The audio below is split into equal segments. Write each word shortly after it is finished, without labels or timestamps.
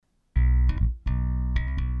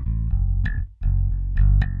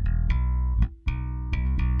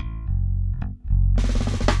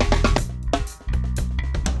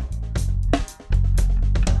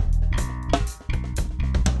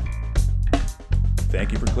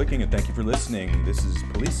Thank you for clicking and thank you for listening. This is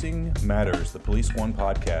Policing Matters, the Police One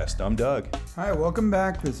podcast. I'm Doug. Hi, welcome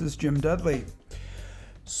back. This is Jim Dudley.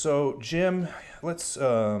 So, Jim, let's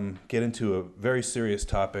get into a very serious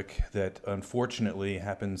topic that unfortunately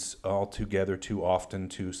happens altogether too often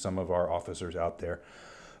to some of our officers out there.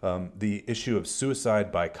 The issue of suicide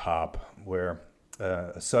by cop, where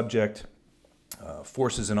a subject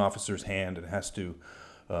forces an officer's hand and has to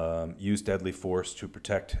use deadly force to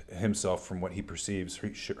protect himself from what he perceives,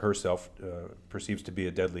 herself perceives to be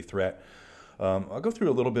a deadly threat. I'll go through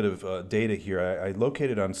a little bit of data here. I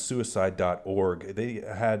located on suicide.org. They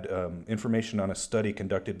had information on a study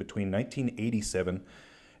conducted between 1987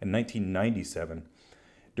 and 1997.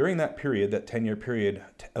 During that period, that 10-year period,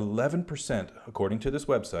 11%, according to this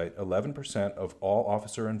website, 11% of all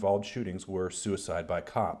officer-involved shootings were suicide by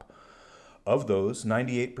cop. Of those,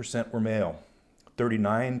 98% were male.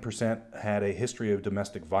 39% had a history of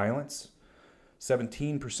domestic violence.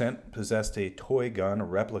 17% possessed a toy gun, a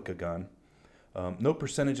replica gun. No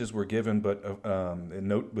percentages were given, but a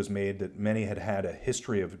note was made that many had had a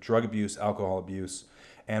history of drug abuse, alcohol abuse,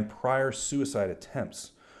 and prior suicide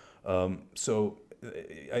attempts. So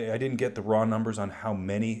I didn't get the raw numbers on how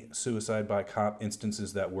many suicide by cop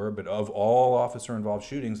instances that were, but of all officer-involved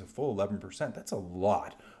shootings, a full 11%. That's a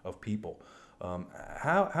lot of people.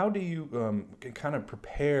 How do you kind of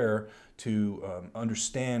prepare to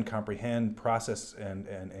understand, comprehend, process,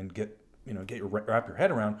 and wrap your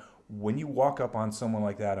head around when you walk up on someone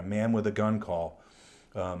like that, a man with a gun call,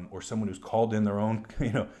 or someone who's called in their own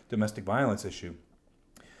domestic violence issue?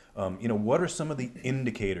 What are some of the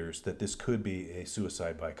indicators that this could be a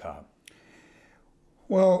suicide by cop?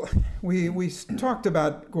 Well, we talked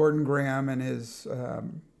about Gordon Graham and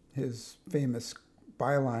his famous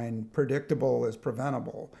byline, predictable is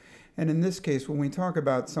preventable. And in this case, when we talk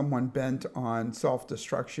about someone bent on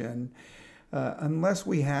self-destruction, unless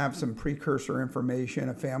we have some precursor information,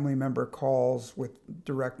 a family member calls with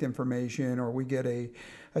direct information, or we get a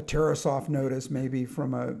Tarasoff notice maybe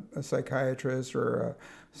from a psychiatrist or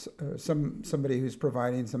somebody who's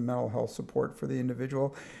providing some mental health support for the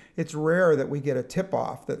individual, it's rare that we get a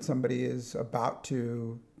tip-off that somebody is about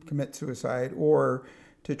to commit suicide or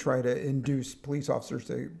to try to induce police officers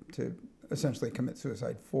to essentially commit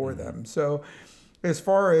suicide for them. So as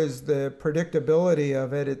far as the predictability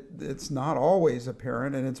of it, it's not always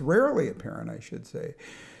apparent, and it's rarely apparent, I should say.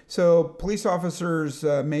 So police officers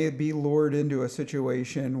may be lured into a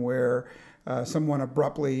situation where someone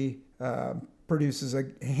abruptly produces a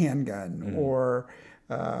handgun or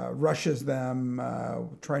rushes them,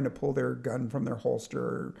 trying to pull their gun from their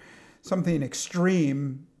holster, something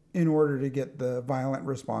extreme in order to get the violent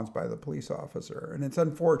response by the police officer. And it's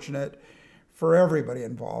unfortunate for everybody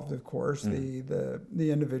involved, of course, the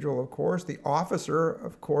individual, of course, the officer,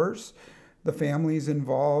 of course, the families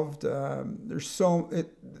involved. There's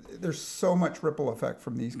so much ripple effect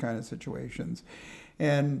from these kind of situations.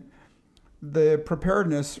 And the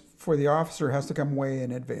preparedness for the officer has to come way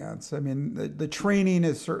in advance. I mean, the training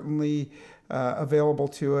is certainly available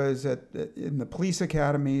to us in the police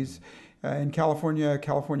academies. In California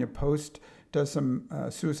Post does some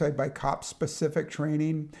suicide by cop specific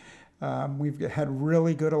training. We've had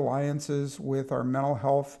really good alliances with our mental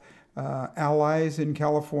health allies in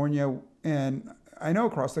California. And I know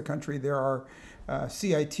across the country there are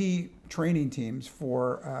CIT training teams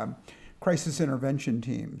for crisis intervention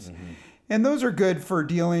teams. Mm-hmm. And those are good for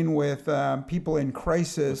dealing with people in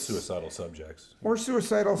crisis. With suicidal subjects. Or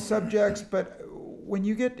suicidal subjects. But when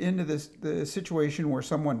you get into the situation where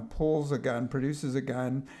someone pulls a gun, produces a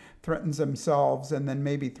gun, threatens themselves, and then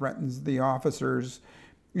maybe threatens the officers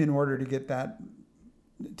in order to get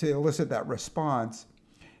to elicit that response,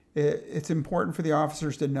 it's important for the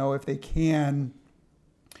officers to know if they can,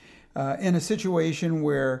 in a situation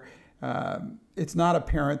where it's not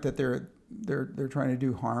apparent that they're trying to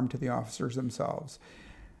do harm to the officers themselves.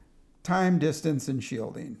 Time, distance, and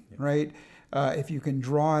shielding, right? If you can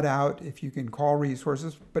draw it out, if you can call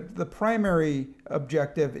resources, but the primary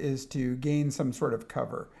objective is to gain some sort of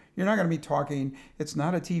cover. You're not going to be talking, it's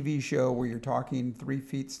not a TV show where you're talking 3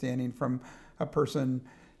 feet standing from a person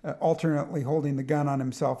alternately holding the gun on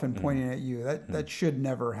himself and pointing at you. That should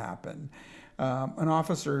never happen. An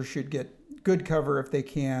officer should get good cover if they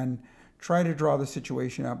can, try to draw the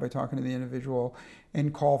situation out by talking to the individual,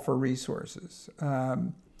 and call for resources.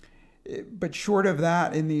 But short of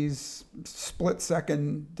that, in these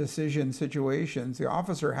split-second decision situations, the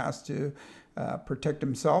officer has to protect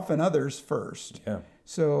himself and others first. Yeah.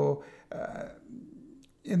 So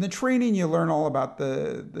in the training, you learn all about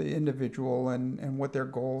the individual and what their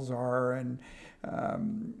goals are. And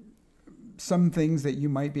some things that you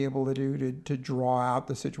might be able to do to draw out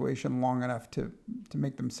the situation long enough to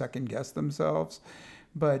make them second guess themselves.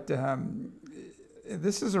 But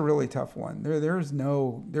this is a really tough one. There's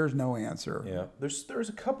no answer. Yeah, there's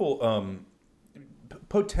a couple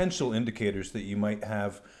potential indicators that you might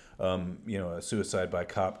have, a suicide by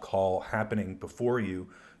cop call happening before you.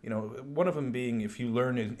 One of them being if you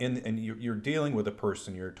learn and you're dealing with a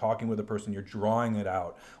person, you're talking with a person, you're drawing it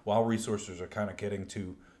out while resources are kind of getting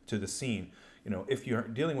to the scene. If you're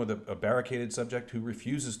dealing with a barricaded subject who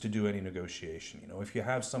refuses to do any negotiation, if you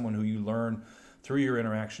have someone who you learn through your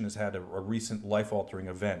interaction has had a recent life-altering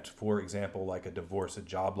event, for example, like a divorce, a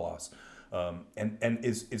job loss, and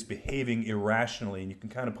is behaving irrationally, and you can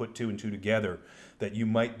kind of put two and two together that you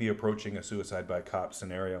might be approaching a suicide by cop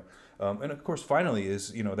scenario. And of course, finally,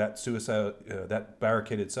 is that suicide, that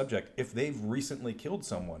barricaded subject, if they've recently killed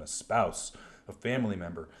someone, a spouse, a family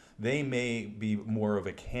member, they may be more of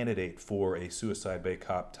a candidate for a suicide by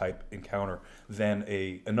cop type encounter than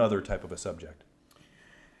another type of a subject.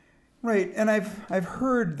 Right, and I've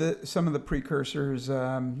heard some of the precursors,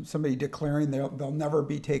 somebody declaring they'll never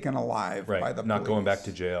be taken alive by the police. Not going back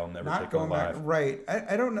to jail, never taken alive. Right.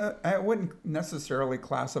 I don't know. I wouldn't necessarily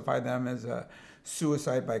classify them as a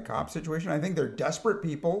suicide by cop situation. I think they're desperate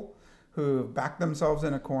people who back themselves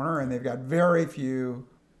in a corner, and they've got very few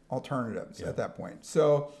alternatives at that point.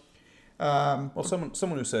 So,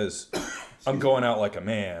 someone who says, "I'm going out like a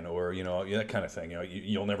man," or that kind of thing.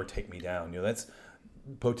 You'll never take me down. That's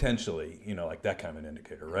potentially, like that kind of an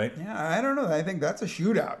indicator, right? Yeah, I don't know. I think that's a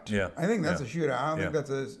shootout. Yeah. I think that's a shootout. I don't think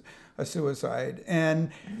that's a suicide. And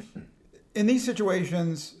in these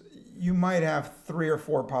situations, you might have 3 or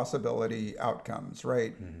 4 possibility outcomes,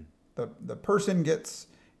 right? Mm-hmm. The person gets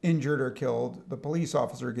injured or killed, the police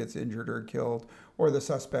officer gets injured or killed, or the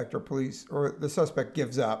suspect or the suspect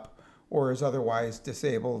gives up or is otherwise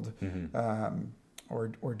disabled, mm-hmm.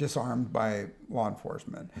 Or disarmed by law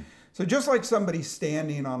enforment. Mm-hmm. So just like somebody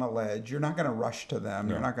standing on a ledge, you're not going to rush to them.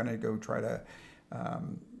 No. You're not going to go try to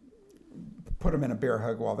put them in a bear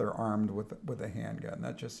hug while they're armed with a handgun.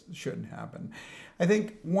 That just shouldn't happen. I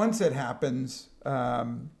think once it happens,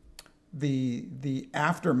 the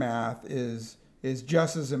aftermath is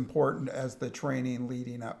just as important as the training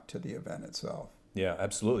leading up to the event itself. Yeah,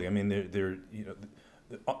 absolutely. I mean,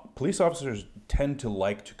 police officers tend to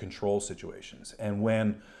like to control situations, and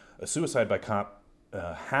when a suicide by cop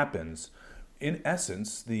happens, in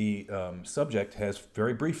essence, the subject has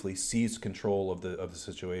very briefly seized control of the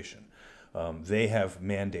situation. They have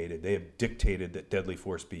dictated that deadly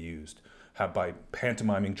force be used, by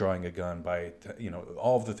pantomiming drawing a gun, by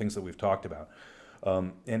all of the things that we've talked about.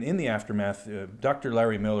 And in the aftermath, Dr.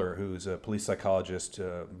 Larry Miller, who's a police psychologist,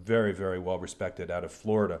 very, very well respected out of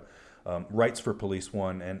Florida, writes for Police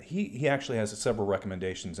One, and he actually has several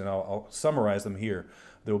recommendations, and I'll summarize them here.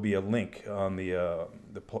 There will be a link on the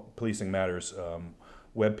Policing Matters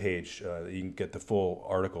webpage that you can get the full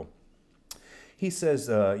article. He says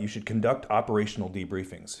you should conduct operational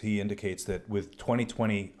debriefings. He indicates that with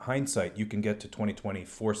 2020 hindsight, you can get to 2020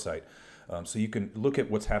 foresight. So you can look at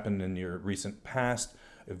what's happened in your recent past,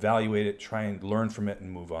 evaluate it, try and learn from it,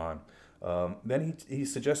 and move on. Then he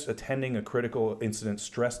suggests attending a critical incident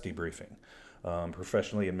stress debriefing,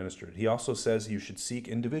 professionally administered. He also says you should seek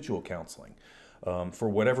individual counseling for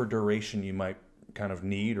whatever duration you might kind of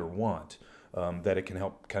need or want, that it can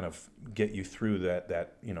help kind of get you through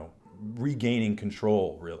that regaining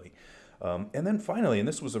control, really. And then finally, and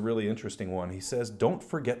this was a really interesting one, he says, don't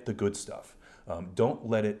forget the good stuff. Don't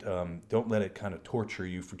let it kind of torture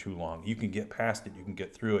you for too long. You can get past it. You can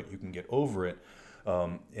get through it. You can get over it.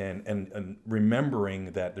 And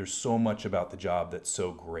remembering that there's so much about the job that's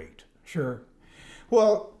so great. Sure.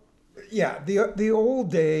 Well, yeah, the old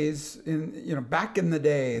days, back in the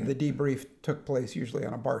day, the debrief took place usually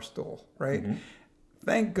on a bar stool, right? Mm-hmm.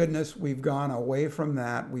 Thank goodness we've gone away from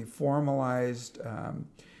that. We've formalized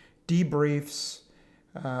debriefs.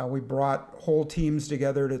 We brought whole teams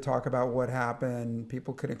together to talk about what happened.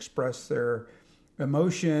 People could express their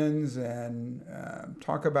emotions and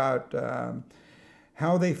talk about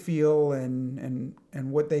how they feel and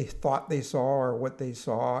what they thought they saw or what they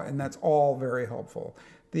saw, and that's all very helpful.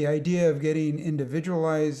 The idea of getting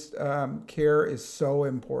individualized care is so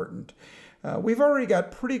important. We've already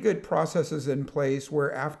got pretty good processes in place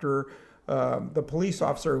where after the police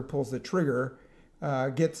officer who pulls the trigger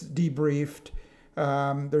gets debriefed,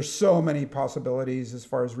 there's so many possibilities as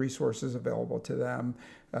far as resources available to them.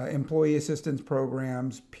 Employee assistance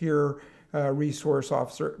programs, peer resource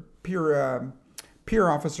officer, peer peer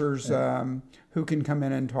officers who can come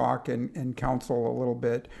in and talk and counsel a little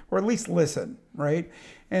bit, or at least listen, right?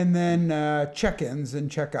 And then check-ins and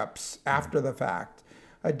checkups after the fact,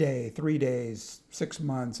 a day, 3 days, 6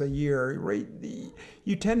 months, a year. Right?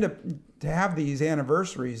 You tend to have these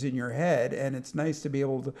anniversaries in your head, and it's nice to be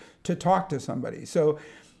able to talk to somebody. So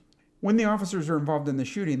when the officers are involved in the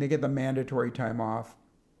shooting, they get the mandatory time off.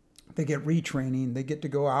 They get retraining. They get to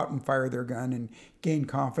go out and fire their gun and gain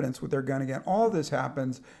confidence with their gun again. All this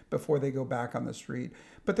happens before they go back on the street.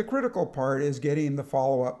 But the critical part is getting the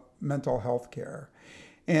follow-up mental health care.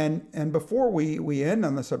 And before we end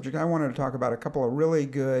on the subject, I wanted to talk about a couple of really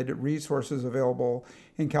good resources available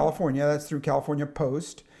in California. That's through California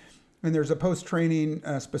Post. And there's a post training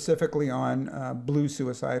specifically on blue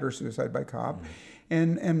suicide or suicide by cop.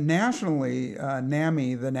 And nationally,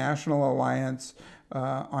 NAMI, the National Alliance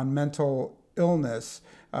on Mental Illness,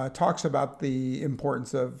 talks about the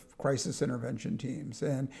importance of crisis intervention teams.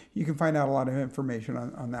 And you can find out a lot of information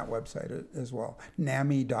on that website as well,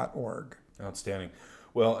 NAMI.org. Outstanding.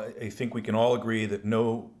 Well, I think we can all agree that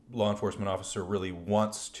no law enforcement officer really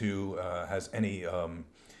wants to, has any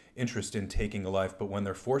interest in taking a life, but when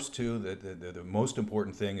they're forced to, the most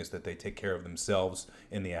important thing is that they take care of themselves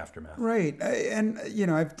in the aftermath. Right. And,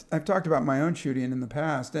 I've talked about my own shooting in the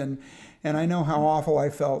past, and I know how awful I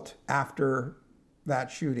felt after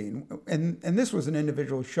that shooting. And this was an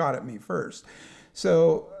individual who shot at me first.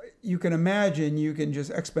 So you can imagine, you can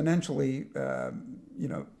just exponentially,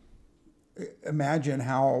 imagine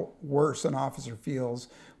how worse an officer feels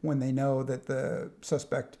when they know that the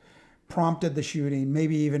suspect prompted the shooting,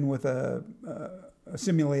 maybe even with a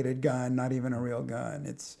simulated gun, not even a real gun.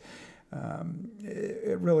 It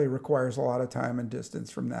really requires a lot of time and distance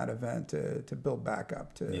from that event to build back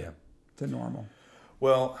up to normal.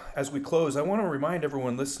 Well, as we close, I want to remind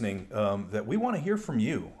everyone listening that we want to hear from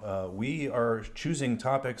you. We are choosing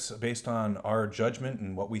topics based on our judgment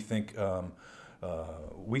and what we think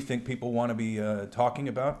people want to be talking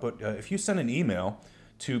about. But if you send an email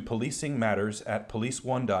to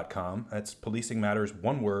policingmatters@policeone.com, that's Policing Matters,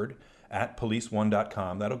 one word,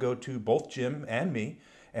 @policeone.com, that'll go to both Jim and me,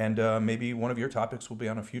 and maybe one of your topics will be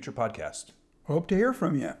on a future podcast. Hope to hear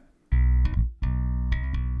from you.